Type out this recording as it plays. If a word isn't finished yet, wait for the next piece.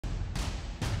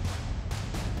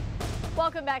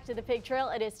Welcome back to the Pig Trail.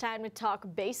 It is time to talk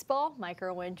baseball. Mike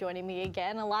Irwin joining me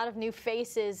again. A lot of new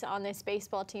faces on this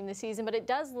baseball team this season, but it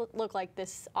does look like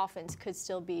this offense could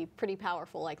still be pretty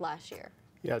powerful like last year.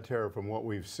 Yeah, Tara, from what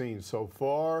we've seen so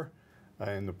far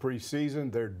in the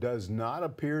preseason, there does not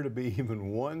appear to be even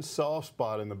one soft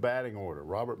spot in the batting order.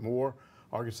 Robert Moore,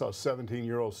 Arkansas'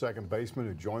 17-year-old second baseman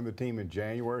who joined the team in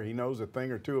January, he knows a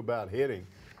thing or two about hitting,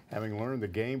 having learned the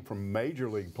game from major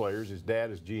league players. His dad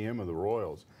is GM of the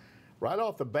Royals. Right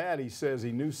off the bat, he says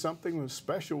he knew something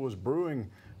special was brewing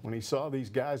when he saw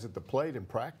these guys at the plate in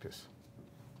practice.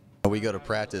 We go to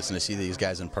practice and to see these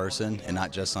guys in person and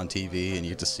not just on TV, and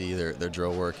you get to see their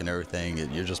drill work and everything.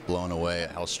 You're just blown away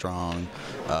at how strong,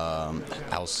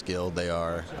 how skilled they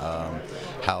are,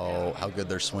 how good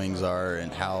their swings are,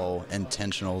 and how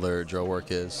intentional their drill work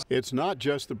is. It's not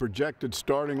just the projected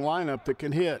starting lineup that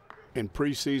can hit. In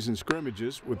preseason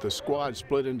scrimmages, with the squad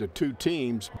split into two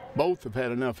teams, both have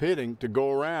had enough hitting to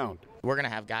go around. We're going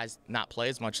to have guys not play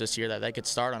as much this year that they could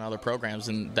start on other programs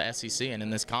in the SEC and in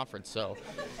this conference. So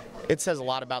it says a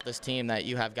lot about this team that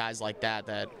you have guys like that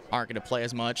aren't going to play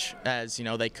as much as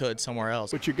they could somewhere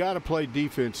else. But you got to play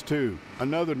defense too.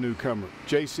 Another newcomer,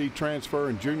 JC transfer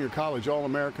and junior college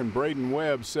All-American Braden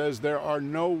Webb, says there are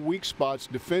no weak spots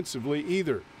defensively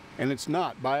either, and it's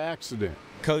not by accident.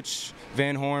 Coach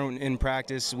Van Horn in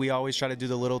practice, we always try to do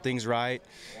the little things right,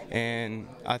 and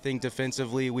I think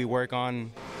defensively we work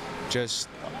on just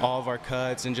all of our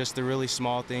cuts and just the really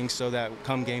small things so that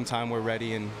come game time we're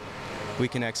ready and we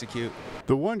can execute.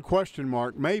 The one question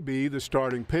mark may be the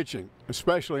starting pitching,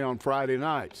 especially on Friday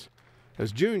nights.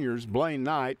 As juniors, Blaine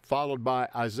Knight, followed by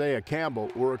Isaiah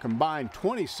Campbell, were a combined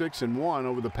 26-1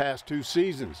 over the past two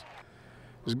seasons.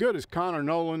 As good as Connor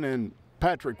Nolan and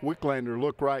Patrick Wicklander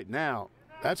look right now,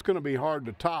 that's going to be hard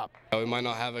to top. We might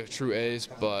not have a true ace,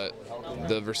 but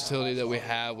the versatility that we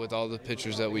have with all the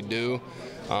pitchers that we do,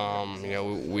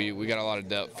 we got a lot of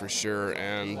depth for sure,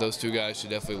 and those two guys should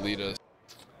definitely lead us.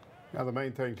 Now the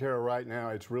main thing, Tara, right now,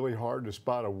 it's really hard to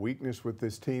spot a weakness with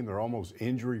this team. They're almost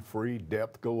injury-free,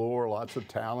 depth galore, lots of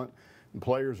talent, and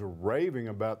players are raving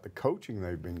about the coaching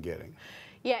they've been getting.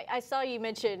 Yeah, I saw you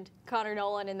mentioned Connor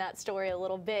Nolan in that story a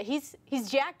little bit. He's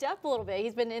jacked up a little bit.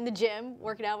 He's been in the gym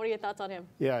working out. What are your thoughts on him?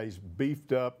 Yeah, he's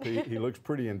beefed up. He looks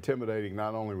pretty intimidating,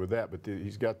 not only with that, but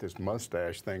he's got this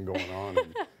mustache thing going on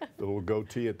and the little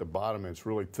goatee at the bottom. It's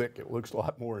really thick. It looks a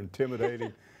lot more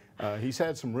intimidating. He's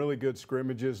had some really good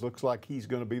scrimmages. Looks like he's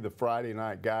going to be the Friday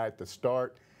night guy at the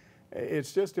start.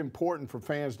 It's just important for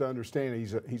fans to understand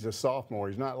he's a sophomore.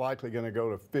 He's not likely going to go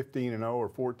to 15-0 or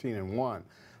 14-1.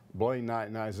 Blaine Knight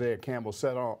and Isaiah Campbell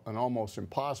set an almost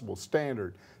impossible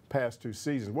standard past two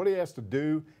seasons. What he has to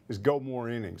do is go more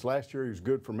innings. Last year he was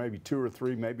good for maybe 2 or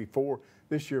 3, maybe 4.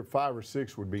 This year 5 or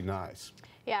 6 would be nice.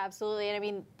 Yeah, absolutely. And I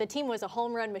mean, the team was a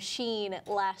home run machine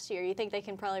last year. You think they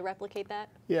can probably replicate that?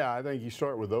 Yeah, I think you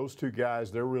start with those two guys.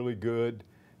 They're really good,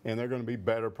 and they're going to be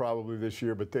better probably this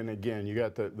year. But then again, you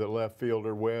got the left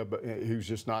fielder, Webb, who's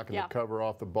just knocking the cover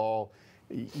off the ball.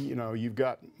 You've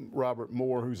got Robert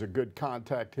Moore, who's a good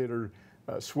contact hitter,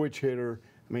 switch hitter.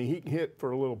 I mean, he can hit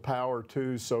for a little power,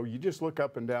 too. So you just look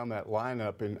up and down that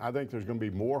lineup, and I think there's going to be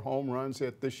more home runs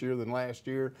hit this year than last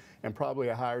year and probably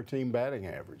a higher team batting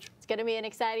average. It's going to be an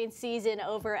exciting season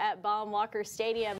over at Baum-Walker Stadium.